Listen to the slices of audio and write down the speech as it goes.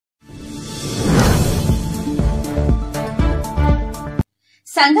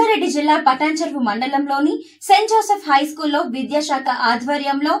సంగారెడ్డి జిల్లా పటాన్చెరువు మండలంలోని Saint Joseph high స్కూల్లో విద్యాశాఖ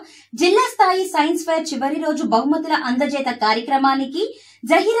ఆధ్వర్యంలో జిల్లా స్థాయి సైన్స్ ఫేర్ చివరి రోజు బహుమతుల అందజేత కార్యక్రమానికి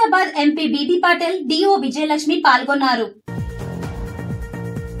Zaheerabad MP BB Patil, DO Vijayalakshmi పాల్గొన్నారు.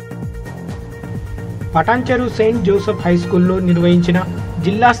 పటాన్చెరువు సెయింట్ జోసెఫ్ హై స్కూల్లో నిర్వహించిన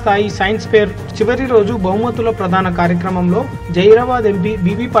జిల్లా స్థాయి సైన్స్ ఫేర్ చివరి రోజు బహుమతుల ప్రదాన కార్యక్రమంలో జహీరాబాద్ ఎంపీ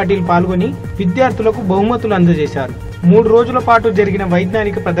బీబీ పాటిల్ పాల్గొని విద్యార్థులకు బహుమతులు అందజేశారు. 3 రోజుల పాటు జరిగిన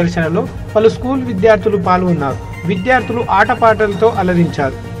వైజ్ఞానిక ప్రదర్శనలో పలు స్కూల్ విద్యార్థులు పాల్గొన్నారు. విద్యార్థులు ఆటపాటలతో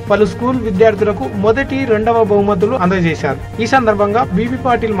అలరించారు. పలు స్కూల్ విద్యార్థులకు మొదటి, రెండవ బహుమతులు అందజేశారు. ఈ సందర్భంగా బీబీ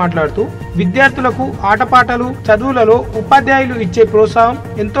పాటిల్ మాట్లాడుతూ విద్యార్థులకు ఆటపాటలు, చదువులలో ఉపాధ్యాయులు ఇచ్చే ప్రోత్సాహం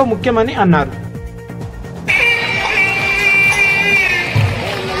ఎంతో ముఖ్యమని అన్నారు.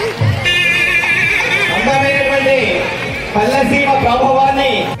 పల్లెసీమ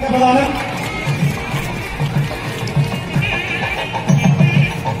ప్రభావాన్ని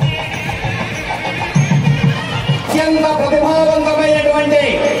అత్యంత ప్రతిభావంతమైనటువంటి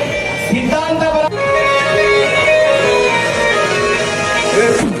సిద్ధాంత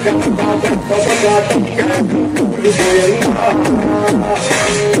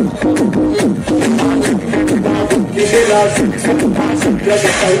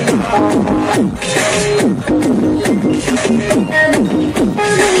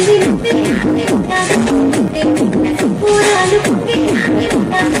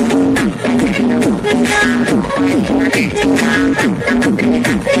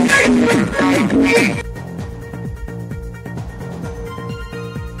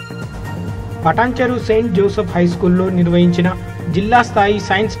పటాన్చెరువు సెయింట్ జోసెఫ్ హై స్కూల్లో నిర్వహించిన జిల్లా స్థాయి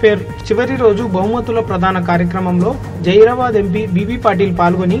సైన్స్ ఫేర్ చివరి రోజు బహుమతుల ప్రదాన కార్యక్రమంలో జహీరాబాద్ ఎంపీ బీబీ పాటిల్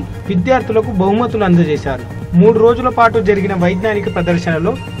పాల్గొని విద్యార్థులకు బహుమతులు అందజేశారు. 3 రోజుల పాటు జరిగిన వైజ్ఞానిక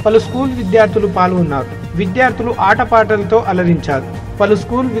ప్రదర్శనలో పలు స్కూల్ విద్యార్థులు పాల్గొన్నారు. విద్యార్థులు ఆటపాటలతో అలరించారు. పలు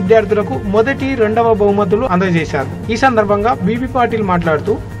స్కూల్ విద్యార్థులకు మొదటి, రెండవ బహుమతులు అందజేశారు. ఈ సందర్భంగా బీబీ పాటిల్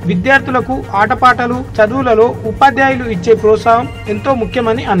మాట్లాడుతూ విద్యార్థులకు ఆటపాటలు, చదువులలో ఉపాధ్యాయులు ఇచ్చే ప్రోత్సాహం ఎంతో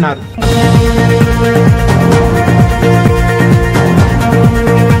ముఖ్యమని అన్నారు.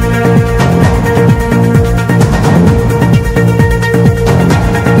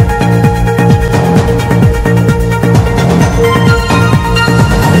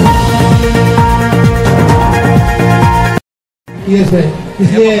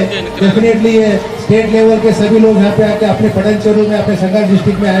 इसलिए डेफिनेटली ये स्टेट लेवल के सभी लोग यहाँ पे आके अपने पटान्चेरू में, अपने संगार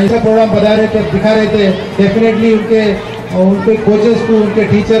डिस्ट्रिक्ट में आए प्रोग्राम बता रहे थे, दिखा रहे थे. डेफिनेटली उनके कोचेस को, उनके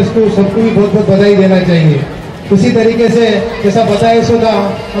टीचर्स को, सबको भी बहुत बहुत बधाई देना चाहिए. उसी तरीके से जैसा बताया सो था,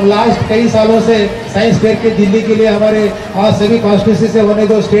 हम लास्ट कई सालों से साइंस फेयर के दिल्ली के लिए हमारे आज सभी कॉन्स्टिट्यूंसी से होने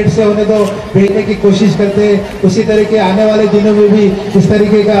दो, स्टेट से होने दो, भेजने की कोशिश करते हैं. उसी तरीके आने वाले दिनों में भी इस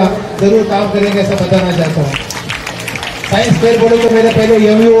तरीके का जरूर काम करेंगे, ऐसा बताना चाहता हूँ. साइंस फेयर बोले तो मेरे पहले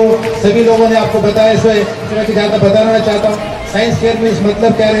एमवीओ सभी लोगों ने आपको बताया, इसमें मैं ज़्यादा बताना चाहता हूँ. साइंस फेयर में इस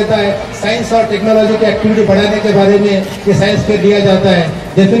मतलब क्या रहता है, साइंस और टेक्नोलॉजी की एक्टिविटी बढ़ाने के बारे में ये साइंस फेयर दिया जाता है.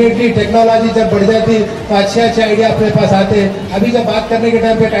 डेफिनेटली टेक्नोलॉजी जब बढ़ जाती तो अच्छे आइडिया अपने पास आते हैं. अभी जब बात करने के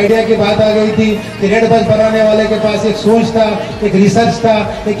टाइम पे एक आइडिया की बात आ गई थी कि रेड बस बनाने वाले के पास एक सोच था, एक रिसर्च था,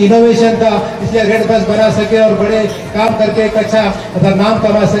 एक इनोवेशन था, इसलिए रेड बस बना सके और बड़े काम करके एक अच्छा मतलब नाम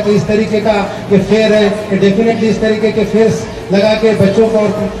कमा सके. इस तरीके का ये फेयर है. डेफिनेटली इस तरीके के फेयर्स लगा के बच्चों को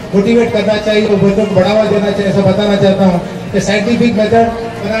मोटिवेट करना चाहिए और बच्चों को बढ़ावा देना चाहिए, ऐसा बताना चाहता हूँ. कि साइंटिफिक मेथड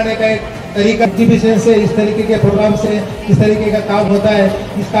बनाने का एक तरीका एग्जीबिशन से, इस तरीके के प्रोग्राम से इस तरीके का काम होता है.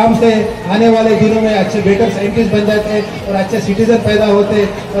 इस काम से आने वाले दिनों में अच्छे बेटर साइंटिस्ट बन जाते हैं और अच्छे सिटीजन पैदा होते हैं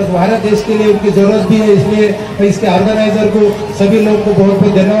और भारत देश के लिए उनकी ज़रूरत भी है. इसलिए मैं इसके ऑर्गेनाइजर को, सभी लोगों को बहुत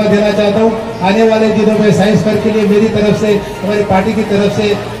बहुत धन्यवाद देना चाहता हूँ. आने वाले दिनों में साइंस फेयर के लिए मेरी तरफ से, हमारी पार्टी की तरफ से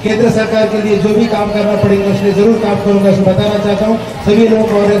केंद्र सरकार के लिए जो भी काम करना पड़ेगा उसमें ज़रूर काम करूँगा, इसको बताना चाहता हूँ. सभी लोगों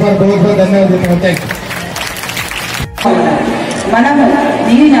को और एक बार बहुत बहुत धन्यवाद देता हूँ. Thank you. మనము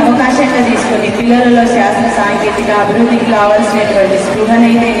దీనిని అవకాశంగా తీసుకొని పిల్లలలో శాస్త్ర సాంకేతిక అభివృద్ధికి కావాల్సినటువంటి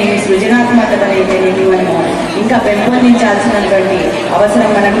స్పృహనైతేనేమి, సృజనాత్మకతనైతేనేమి మనము ఇంకా పెంపొందించాల్సినటువంటి అవసరం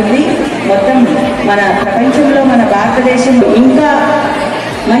మనకుంది. మొత్తం మన ప్రపంచంలో, మన భారతదేశంలో ఇంకా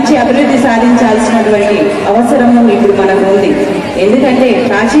మంచి అభివృద్ధి సాధించాల్సినటువంటి అవసరము ఇప్పుడు మనకు ఉంది. ఎందుకంటే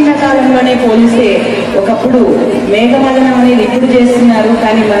ప్రాచీన కాలంలోనే పోలిస్తే ఒకప్పుడు మేఘమదనం అనేది ఇప్పుడు చేస్తున్నారు,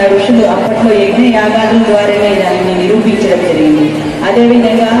 కానీ మన ఋషులు అప్పట్లో యజ్ఞ యాగాల ద్వారానే దానిని నిరూపించడం జరిగింది.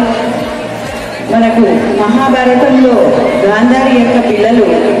 అదేవిధంగా మనకు మహాభారతంలో గాంధారి యొక్క పిల్లలు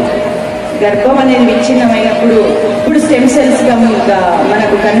గర్భం అనేది విచ్ఛిన్నమైనప్పుడు ఇప్పుడు స్టెమ్ సెల్స్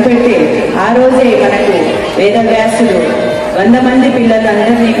మనకు కనిపెడితే ఆ రోజే మనకు వేదవ్యాసుడు 100 మంది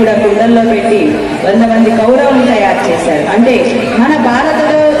పిల్లలందరినీ కూడా కుండల్లో పెట్టి 100 మంది కౌరవులు తయారు చేశారు. అంటే మన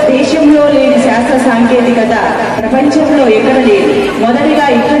భారతదేశంలో లేని శాస్త్ర సాంకేతికత ప్రపంచంలో ఎక్కడ లేదు. మొదటిగా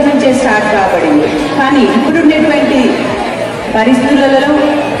ఇక్కడి నుంచే స్టార్ట్ కాబడింది. కానీ ఇప్పుడున్నటువంటి పరిస్థితులలో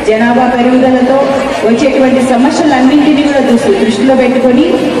జనాభా పెరుగుదలతో వచ్చేటువంటి సమస్యలన్నింటినీ కూడా దృష్టిలో పెట్టుకొని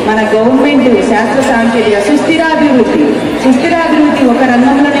మన గవర్నమెంట్ శాస్త్ర సాంకేతిక సుస్థిరాభివృద్ధి ఒక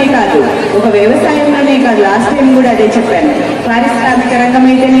రంగంలోనే కాదు, ఒక వ్యవసాయంలోనే కాదు, లాస్ట్ టైం కూడా అదే చెప్పాను. పారిశ్రామిక రంగం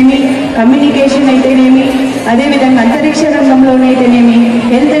అయితేనేమి, కమ్యూనికేషన్ అయితేనేమి, అదేవిధంగా అంతరిక్ష రంగంలోనైతేనేమి,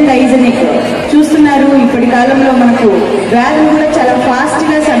 హెల్త్ అండ్ హైజెనిక్ చూస్తున్నారు. ఇప్పటి కాలంలో మనకు వ్యాధులు కూడా చాలా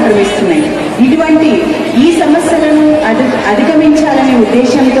ఫాస్ట్గా సంక్రమిస్తున్నాయి. ఇటువంటి ఈ సమస్యలను అధిగమించాలనే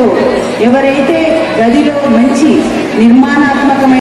ఉద్దేశంతో ఎవరైతే గదిలో మంచి నిర్మాణాత్మకమైన